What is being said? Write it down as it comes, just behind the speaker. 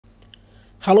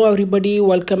Hello everybody,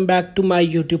 welcome back to my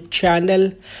YouTube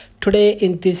channel. Today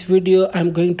in this video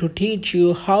I'm going to teach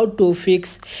you how to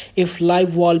fix if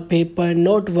live wallpaper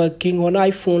not working on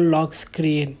iPhone lock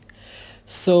screen.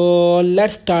 So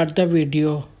let's start the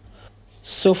video.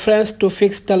 So friends, to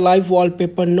fix the live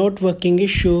wallpaper not working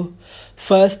issue,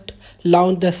 first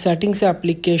launch the settings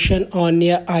application on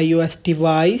your iOS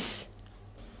device.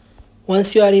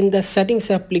 Once you are in the settings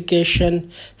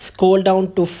application, scroll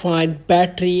down to find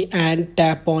battery and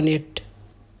tap on it.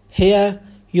 Here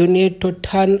you need to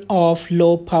turn off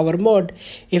low power mode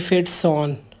if it's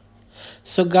on.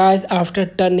 So guys, after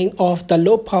turning off the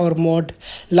low power mode,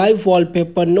 live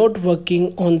wallpaper not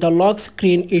working on the lock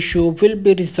screen issue will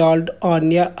be resolved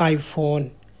on your iPhone.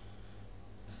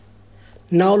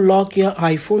 Now lock your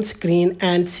iPhone screen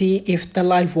and see if the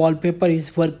live wallpaper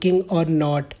is working or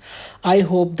not. I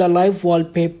hope the live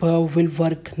wallpaper will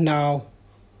work now.